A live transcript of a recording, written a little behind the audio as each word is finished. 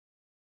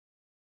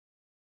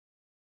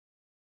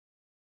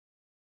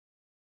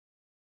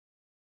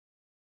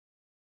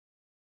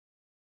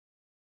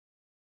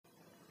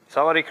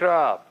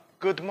Sawadee-krap!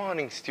 Good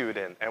morning,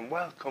 student, and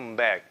welcome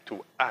back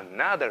to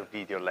another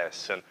video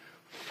lesson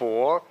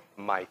for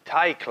my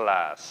Thai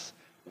class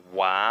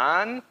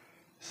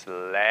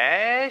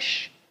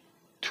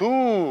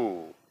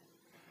 1/2.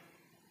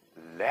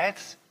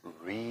 Let's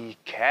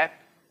recap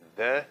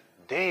the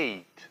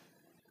date.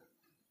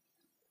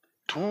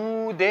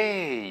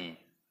 Today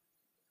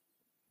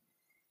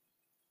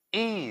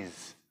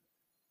is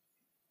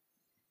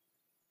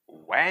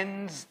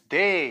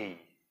Wednesday.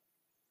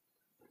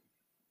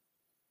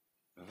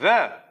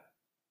 The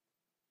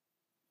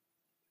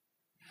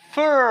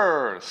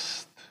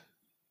first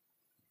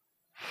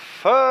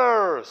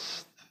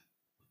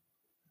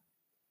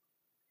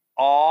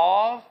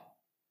of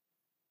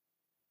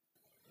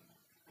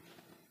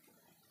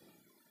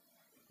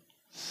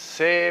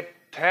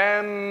September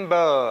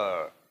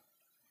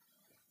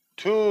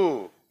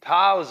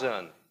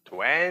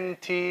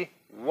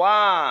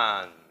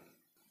 2021.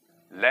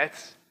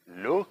 Let's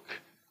look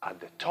at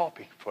the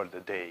topic for the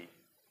day.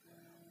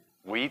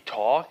 We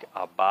talk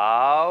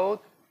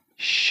about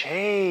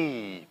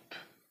shape.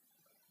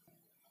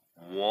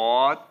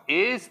 What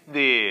is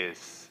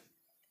this?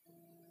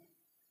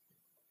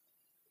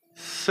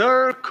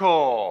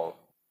 Circle.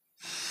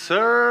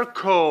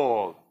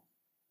 Circle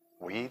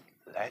with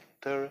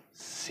letter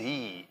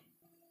C.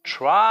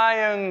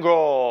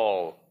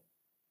 Triangle.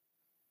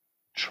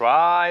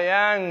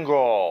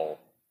 Triangle.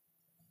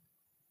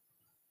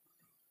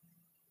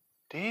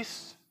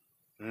 This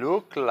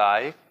look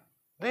like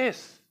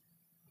this.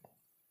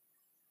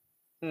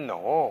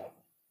 No,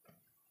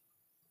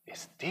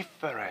 it's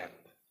different.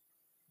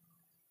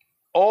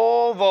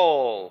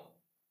 Oval.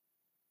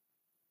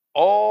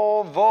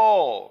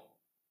 Oval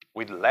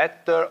with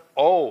letter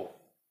O.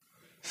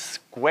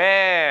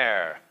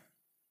 Square.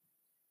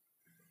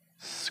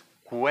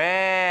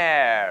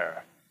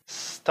 Square.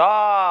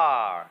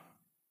 Star.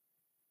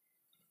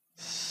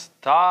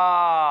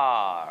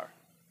 Star.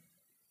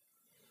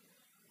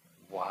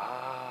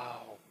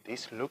 Wow,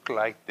 this look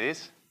like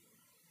this?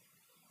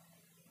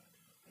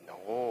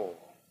 No,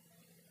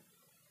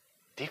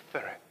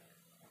 different.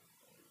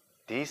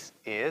 This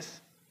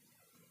is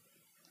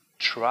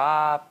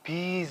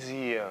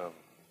trapezium.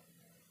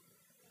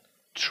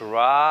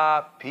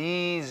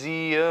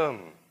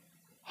 Trapezium.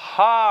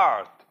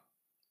 Heart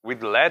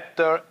with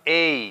letter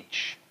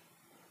H.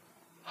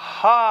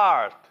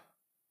 Heart.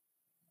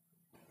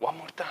 One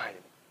more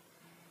time.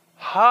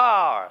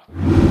 Heart.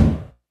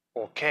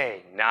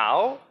 Okay,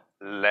 now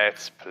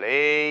let's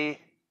play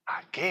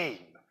a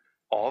game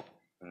of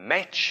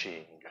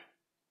matching.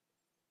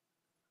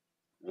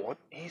 What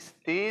is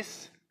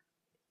this?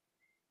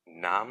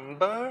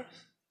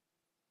 Numbers?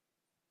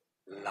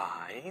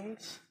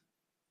 Lines?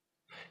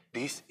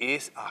 This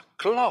is a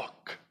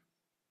clock.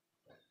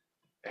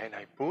 And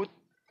I put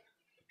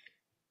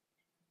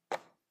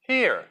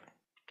here.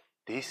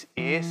 This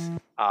is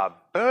a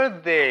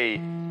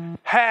birthday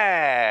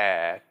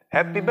hat.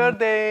 Happy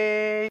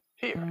birthday!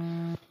 Here.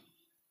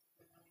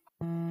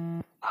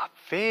 A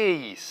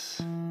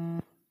face.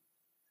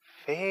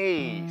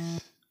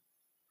 Face.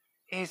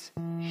 Is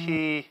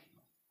he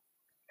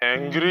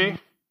angry?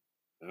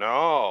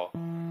 No.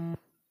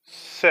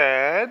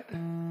 Sad?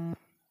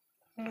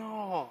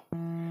 No.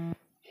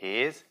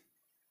 He's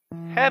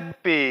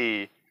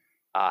happy.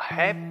 A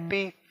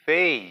happy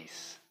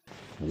face.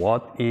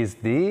 What is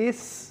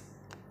this?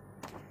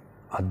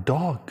 A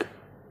dog.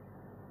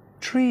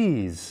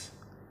 Trees.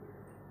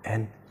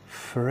 And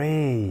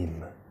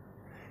frame.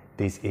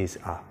 This is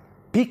a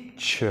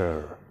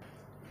picture.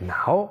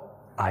 Now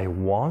I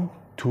want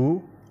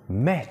to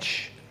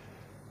match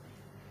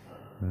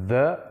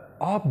the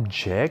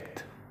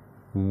object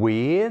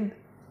with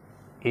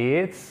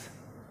its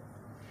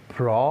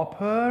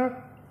proper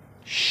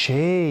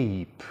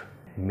shape.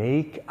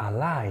 Make a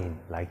line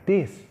like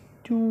this.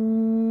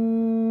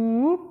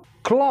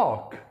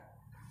 Clock.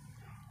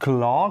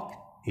 Clock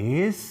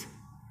is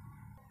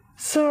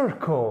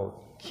circle.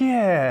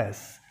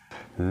 Yes.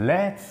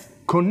 Let's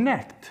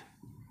connect.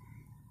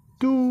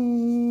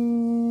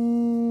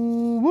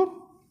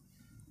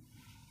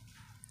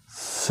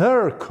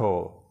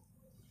 Circle.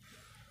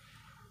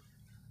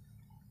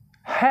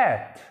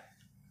 Hat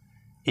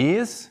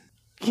is,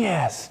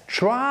 yes,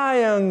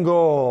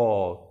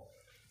 triangle.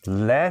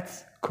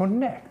 Let's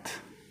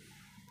connect.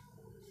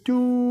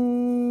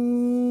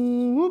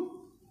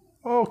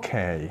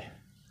 Okay.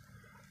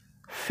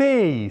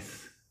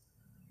 Face.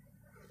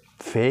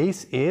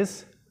 Face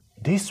is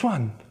this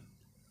one.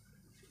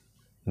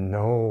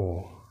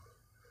 No.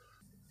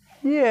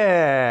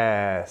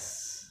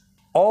 Yes.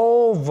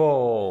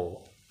 Oval.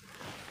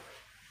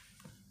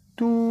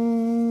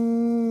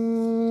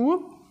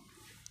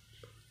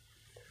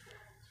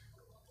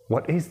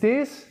 What is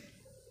this?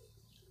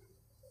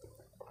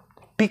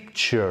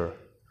 Picture.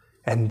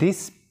 And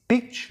this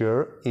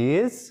picture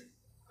is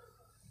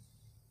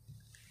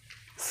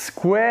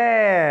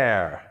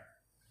square.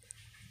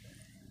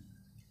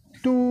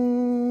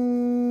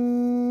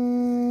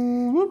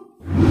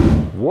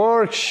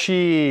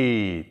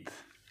 Worksheet.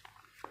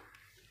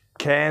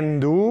 Can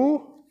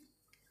do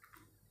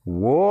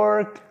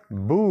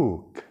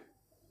workbook.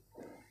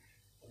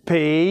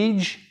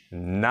 Page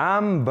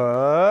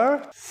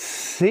number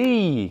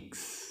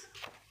 6.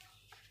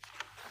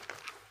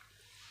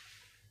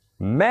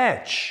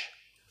 Match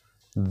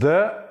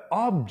the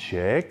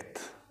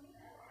object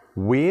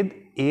with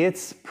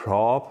its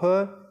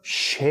proper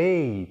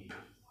shape.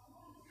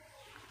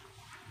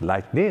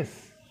 Like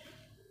this.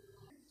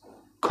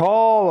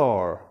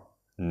 Color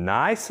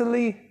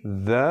nicely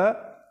the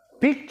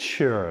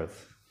pictures.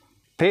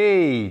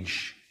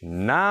 Page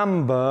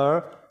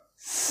number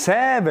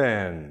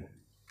 7.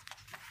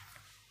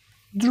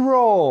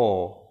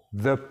 Draw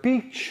the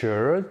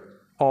picture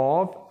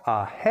of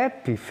a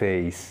happy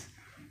face.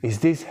 Is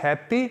this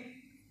happy?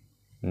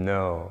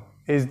 No.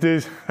 Is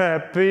this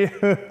happy?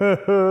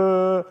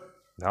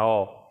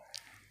 No.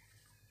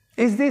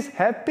 Is this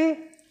happy?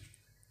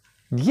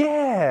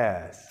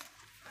 Yes.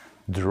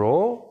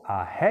 Draw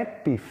a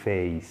happy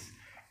face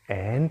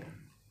and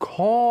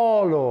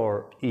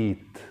color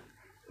it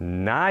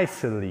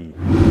nicely.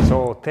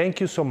 So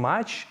thank you so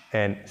much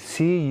and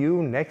see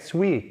you next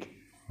week.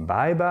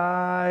 Bye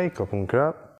bye. Khop khun krap.